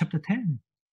rest of chapter 10.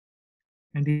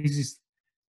 And this is,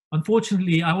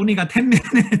 unfortunately, I only got 10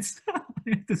 minutes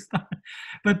to start.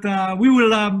 But we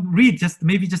will read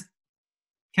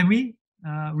can we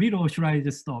read, or should I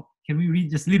just stop? Can we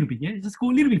read just a little bit? Yeah, just go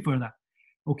a little bit further.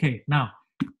 Okay, now,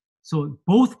 so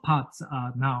both parts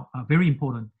are now very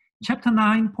important. Chapter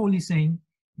 9, Paul is saying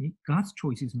God's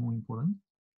choice is more important.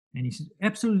 And he's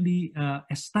absolutely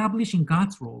establishing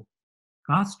God's role,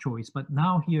 God's choice. But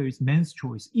now here is man's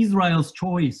choice, Israel's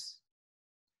choice.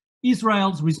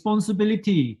 Israel's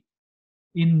responsibility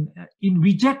in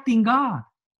rejecting God.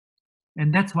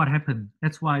 And that's what happened.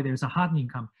 That's why there's a hardening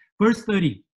come. Verse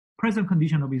 30, present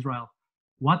condition of Israel.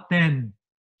 What then?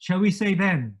 Shall we say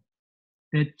then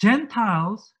that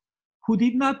Gentiles who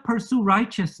did not pursue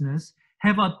righteousness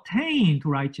have attained to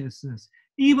righteousness,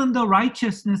 even the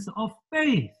righteousness of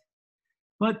faith?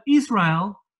 But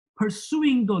Israel,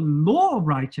 pursuing the law of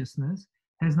righteousness,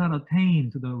 has not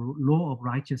attained to the law of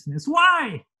righteousness.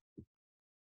 Why?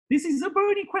 This is a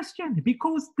burning question,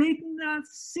 because they did not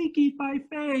seek it by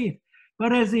faith,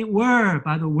 but as it were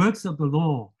by the works of the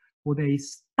law, for they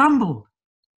stumbled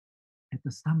at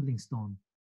the stumbling stone.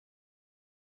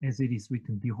 As it is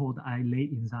written, behold, I lay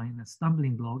in Zion a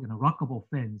stumbling block and a rock of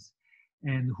offense,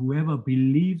 and whoever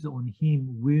believes on him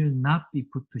will not be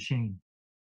put to shame.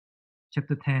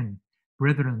 Chapter 10,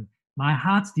 brethren, my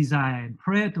heart's desire and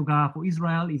prayer to God for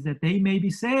Israel is that they may be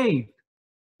saved.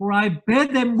 For I bear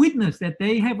them witness that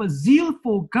they have a zeal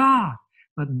for God,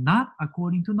 but not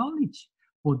according to knowledge.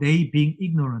 For they, being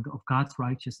ignorant of God's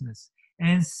righteousness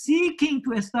and seeking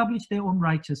to establish their own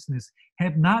righteousness,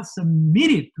 have not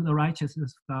submitted to the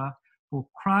righteousness of God. For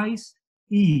Christ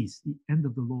is the end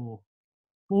of the law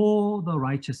for the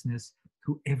righteousness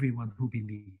to everyone who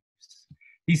believes.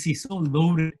 This is so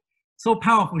loaded, so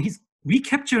powerful. He's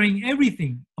recapturing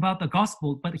everything about the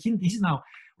gospel, but he's now,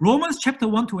 Romans chapter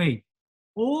 1 to 8,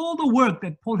 all the work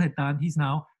that Paul had done, he's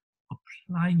now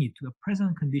applying it to the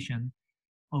present condition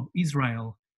of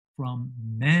Israel from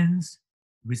man's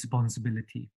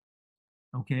responsibility.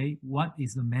 Okay, what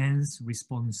is the man's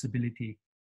responsibility?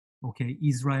 Okay,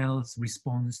 Israel's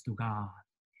response to God.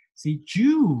 See,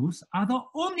 Jews are the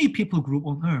only people group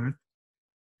on earth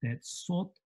that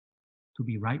sought to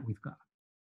be right with God,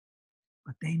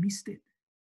 but they missed it.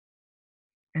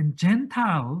 And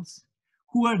Gentiles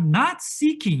who are not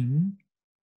seeking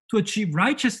to achieve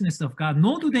righteousness of God,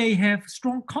 nor do they have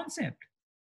strong concept,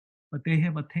 but they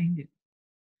have attained it.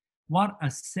 What a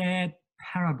sad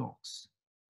paradox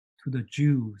to the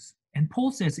Jews. And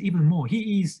Paul says even more.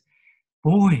 He is,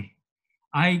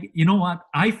 you know what?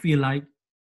 I feel like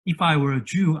if I were a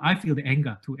Jew, I feel the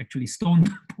anger to actually stone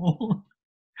Paul.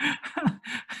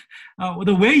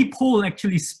 The way Paul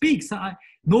actually speaks,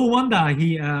 no wonder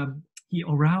he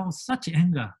aroused such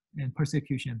anger and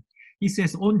persecution. He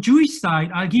says, on Jewish side,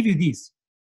 I'll give you this.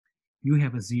 You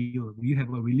have a zeal. You have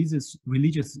a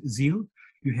religious zeal.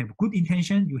 You have good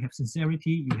intention. You have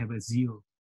sincerity. You have a zeal.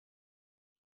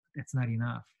 That's not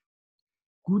enough.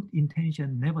 Good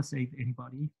intention never saved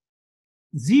anybody.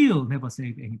 Zeal never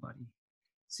saved anybody.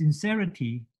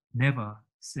 Sincerity never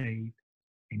saved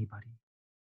anybody.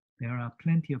 There are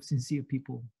plenty of sincere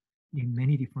people in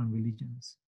many different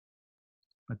religions.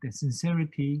 But the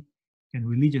sincerity and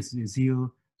religious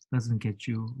zeal doesn't get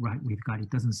you right with God. It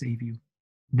doesn't save you.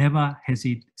 Never has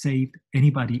it saved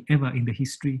anybody ever in the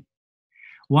history.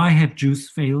 Why have Jews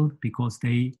failed? Because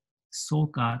they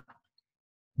sought God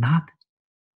not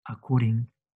according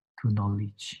to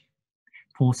knowledge.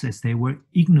 Paul says they were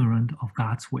ignorant of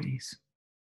God's ways.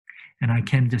 And I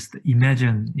can just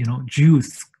imagine,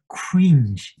 Jews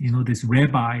cringe, these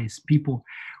rabbis, people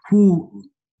who,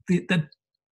 the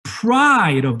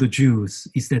pride of the Jews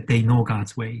is that they know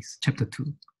God's ways, chapter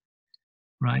 2,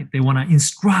 right? They want to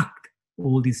instruct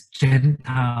all these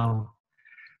Gentile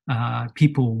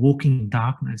people walking in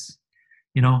darkness.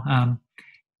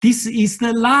 This is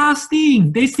the last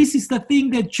thing. This is the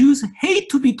thing that Jews hate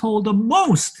to be told the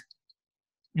most.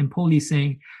 And Paul is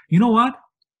saying, you know what?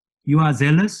 You are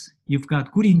zealous. You've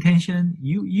got good intention.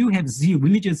 You have zeal,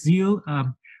 religious zeal,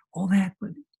 all that.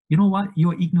 But you know what?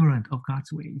 You are ignorant of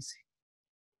God's ways.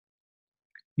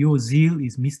 Your zeal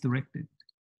is misdirected.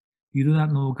 You do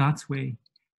not know God's way,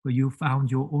 but you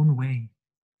found your own way.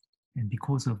 And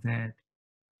because of that,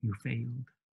 you failed.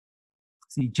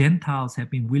 See, Gentiles have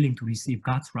been willing to receive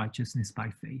God's righteousness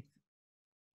by faith.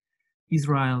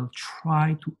 Israel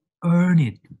tried to earn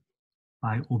it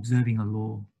by observing a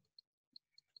law,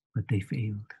 but they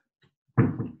failed.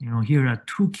 Here are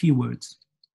two keywords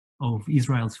of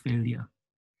Israel's failure.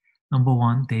 Number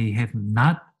one, they have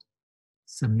not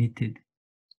submitted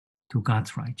to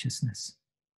God's righteousness.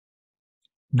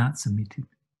 Not submitted.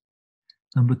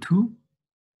 Number two,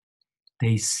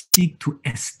 they seek to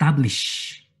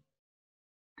establish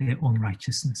their own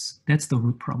righteousness. That's the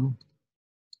root problem.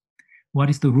 What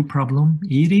is the root problem?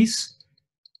 It is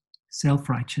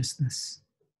self-righteousness.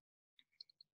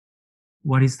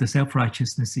 What is the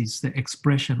self-righteousness? It's the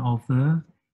expression of the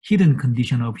hidden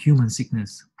condition of human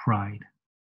sickness, pride.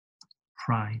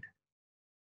 Pride.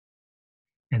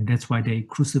 And that's why they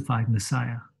crucified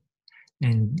Messiah.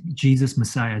 And Jesus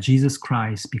Messiah, Jesus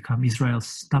Christ, become Israel's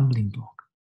stumbling block.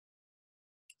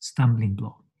 stumbling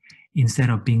block instead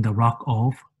of being the rock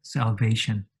of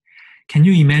salvation. Can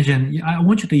you imagine? I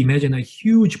want you to imagine a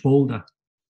huge boulder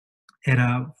at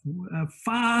a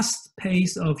fast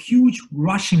pace of huge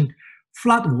rushing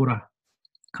flood water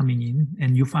coming in,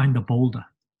 and you find the boulder.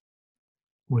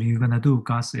 What are you going to do?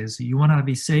 God says, you want to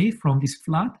be saved from this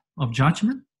flood of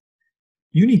judgment?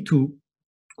 You need to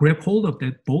grab hold of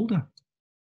that boulder,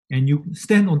 and you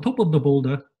stand on top of the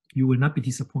boulder. You will not be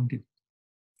disappointed.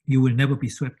 You will never be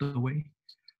swept away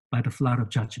by the flood of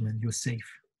judgment. You're safe.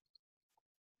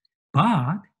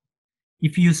 But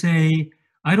if you say,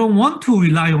 I don't want to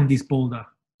rely on this boulder,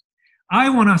 I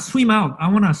want to swim out, I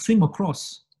want to swim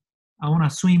across, I want to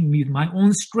swim with my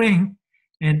own strength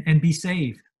and be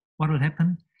saved, what will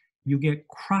happen? You get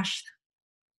crushed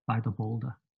by the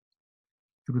boulder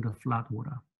through the flood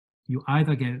water. You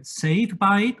either get saved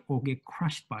by it or get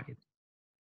crushed by it.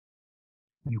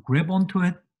 You grab onto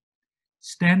it,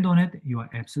 stand on it, you are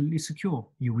absolutely secure.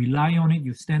 You rely on it,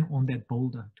 you stand on that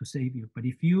boulder to save you. But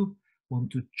if you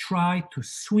want to try to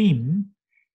swim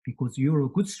because you're a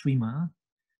good swimmer,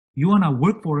 you want to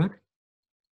work for it,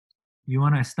 you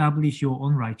want to establish your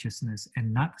own righteousness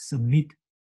and not submit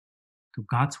to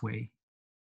God's way,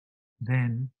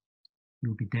 then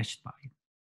you'll be dashed by it.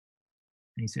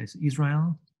 And he says,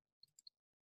 Israel,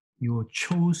 you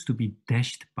chose to be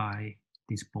dashed by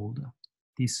this boulder.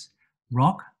 This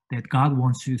rock that God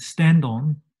wants you to stand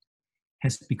on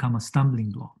has become a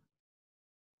stumbling block.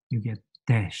 You get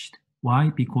dashed. Why?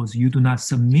 Because you do not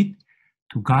submit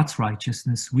to God's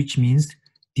righteousness, which means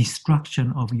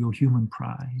destruction of your human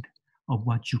pride, of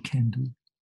what you can do.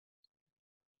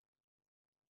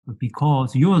 But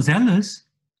because you're zealous,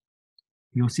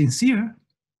 you're sincere,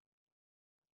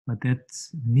 but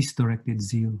that's misdirected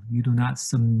zeal. You do not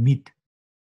submit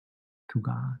to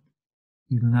God.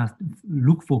 You do not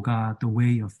look for God the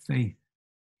way of faith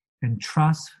and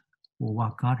trust for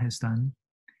what God has done.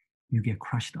 You get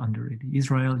crushed under it.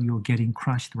 Israel, you're getting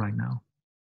crushed right now.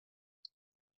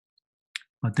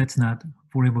 But that's not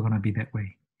forever going to be that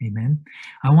way. Amen.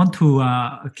 I want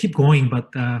to keep going, but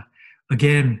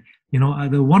again, you know,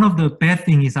 one of the bad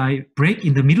things is I break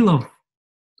in the middle of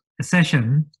a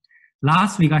session.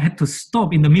 Last week I had to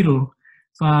stop in the middle,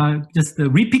 so I just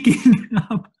re-picking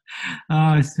up.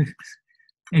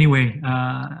 Anyway,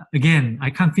 again, I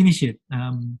can't finish it,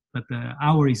 but the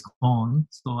hour is gone,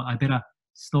 so I better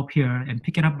stop here and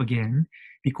pick it up again,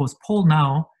 because Paul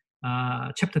now,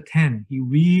 chapter 10, he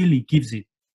really gives it,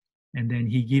 and then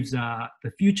he gives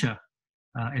the future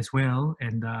as well,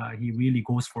 and he really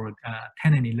goes for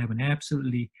 10 and 11,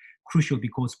 absolutely crucial,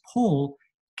 because Paul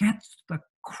gets the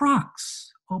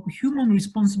crux of human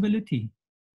responsibility.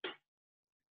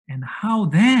 And how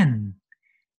then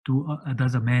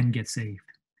does a man get saved?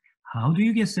 How do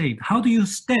you get saved? How do you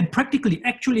stand practically,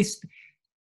 actually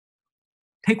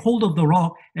take hold of the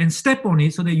rock and step on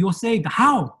it so that you're saved?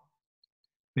 How?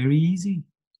 Very easy.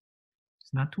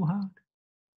 It's not too hard.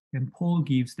 And Paul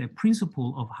gives the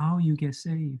principle of how you get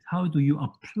saved. How do you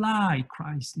apply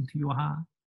Christ into your heart?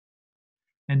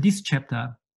 And this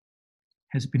chapter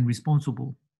has been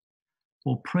responsible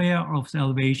for prayer of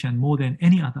salvation more than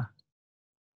any other.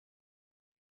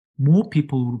 More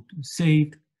people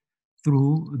saved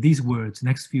through these words,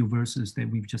 next few verses that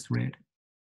we've just read.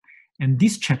 And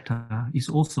this chapter is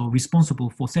also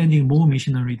responsible for sending more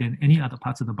missionaries than any other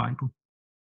parts of the Bible.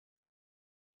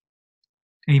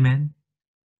 Amen.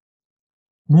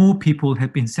 More people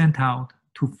have been sent out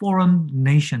to foreign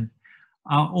nations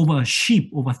over a ship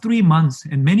over 3 months,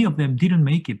 and many of them didn't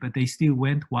make it, but they still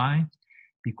went. Why?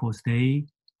 Because they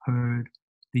heard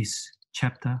this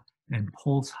chapter and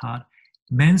Paul's heart,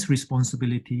 man's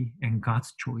responsibility and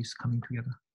God's choice coming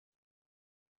together.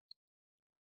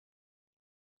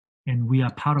 And we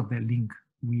are part of that link.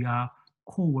 We are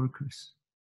co-workers.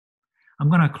 I'm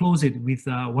going to close it with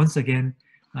once again,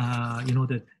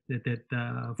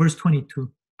 that verse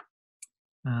 22.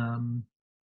 And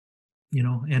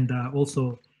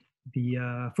also the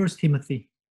 1 Timothy.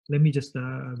 Let me just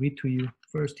read to you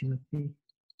 1 Timothy.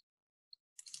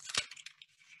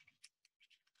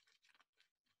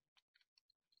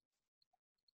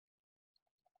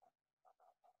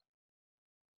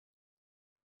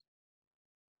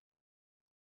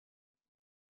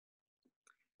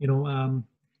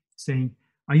 Saying,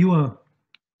 are you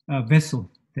a vessel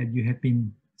that you have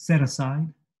been set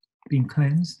aside, been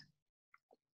cleansed?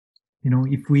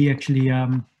 If we actually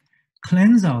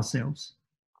cleanse ourselves,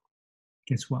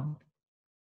 guess what?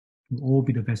 We'll all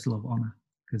be the vessel of honor.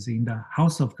 Because in the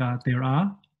house of God, there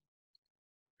are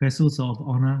vessels of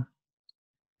honor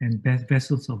and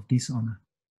vessels of dishonor.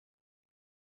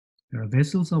 There are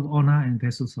vessels of honor and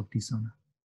vessels of dishonor.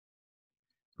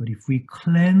 But if we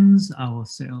cleanse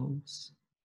ourselves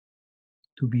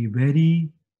to be ready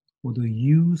for the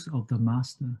use of the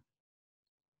Master,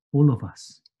 all of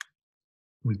us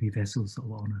will be vessels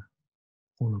of honor,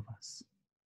 all of us,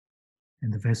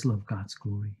 and the vessel of God's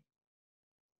glory.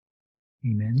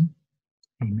 Amen.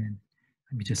 Amen.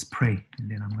 Let me just pray, and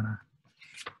then I'm going to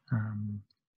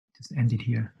just end it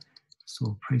here.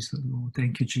 So praise the Lord.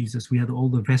 Thank you, Jesus. We are all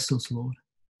the vessels, Lord.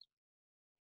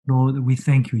 Lord, we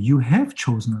thank you. You have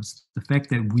chosen us. The fact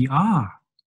that we are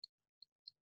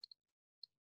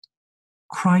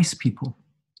Christ people,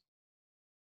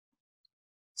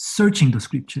 searching the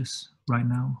scriptures right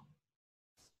now,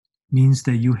 means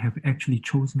that you have actually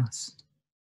chosen us.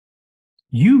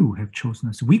 You have chosen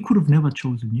us. We could have never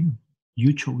chosen you.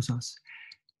 You chose us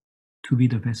to be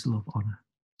the vessel of honor.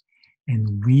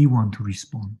 And we want to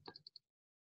respond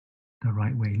the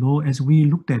right way. Lord, as we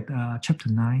looked at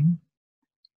chapter 9,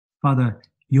 Father,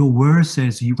 your word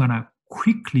says you're going to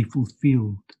quickly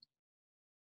fulfill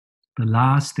the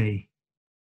last day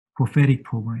prophetic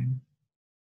program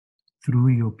through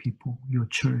your people, your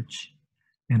church,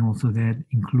 and also that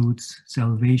includes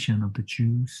salvation of the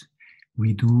Jews.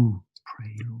 We do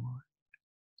pray, Lord.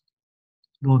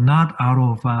 Lord, not out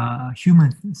of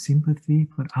human sympathy,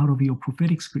 but out of your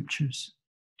prophetic scriptures.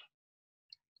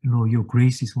 Lord, your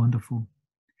grace is wonderful.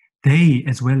 They,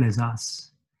 as well as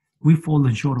us, we've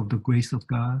fallen short of the grace of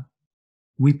God.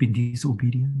 We've been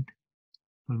disobedient.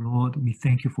 But Lord, we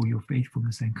thank you for your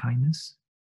faithfulness and kindness,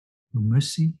 your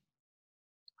mercy.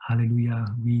 Hallelujah.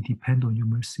 We depend on your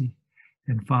mercy.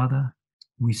 And Father,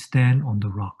 we stand on the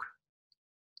rock,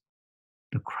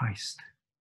 the Christ.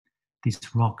 This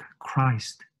rock,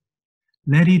 Christ.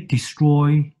 Let it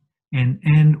destroy and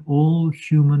end all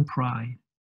human pride,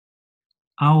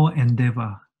 our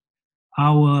endeavor,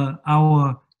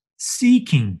 our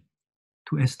seeking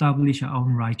to establish our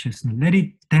own righteousness. Let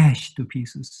it dash to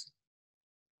pieces,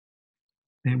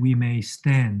 that we may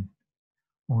stand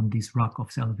on this rock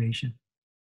of salvation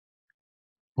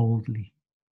boldly.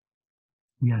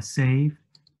 We are saved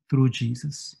through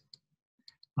Jesus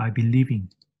by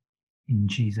believing in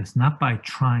Jesus, not by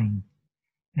trying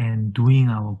and doing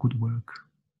our good work.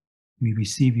 We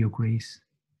receive your grace,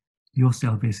 your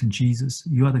salvation. Jesus,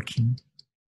 you are the King.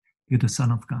 You're the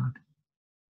Son of God.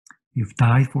 You've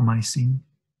died for my sin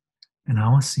and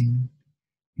our sin.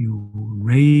 You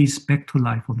raised back to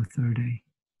life on the third day.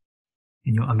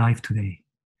 And you're alive today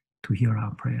to hear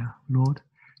our prayer. Lord,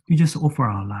 we just offer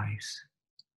our lives.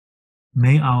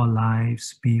 May our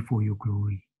lives be for your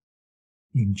glory.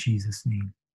 In Jesus'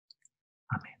 name.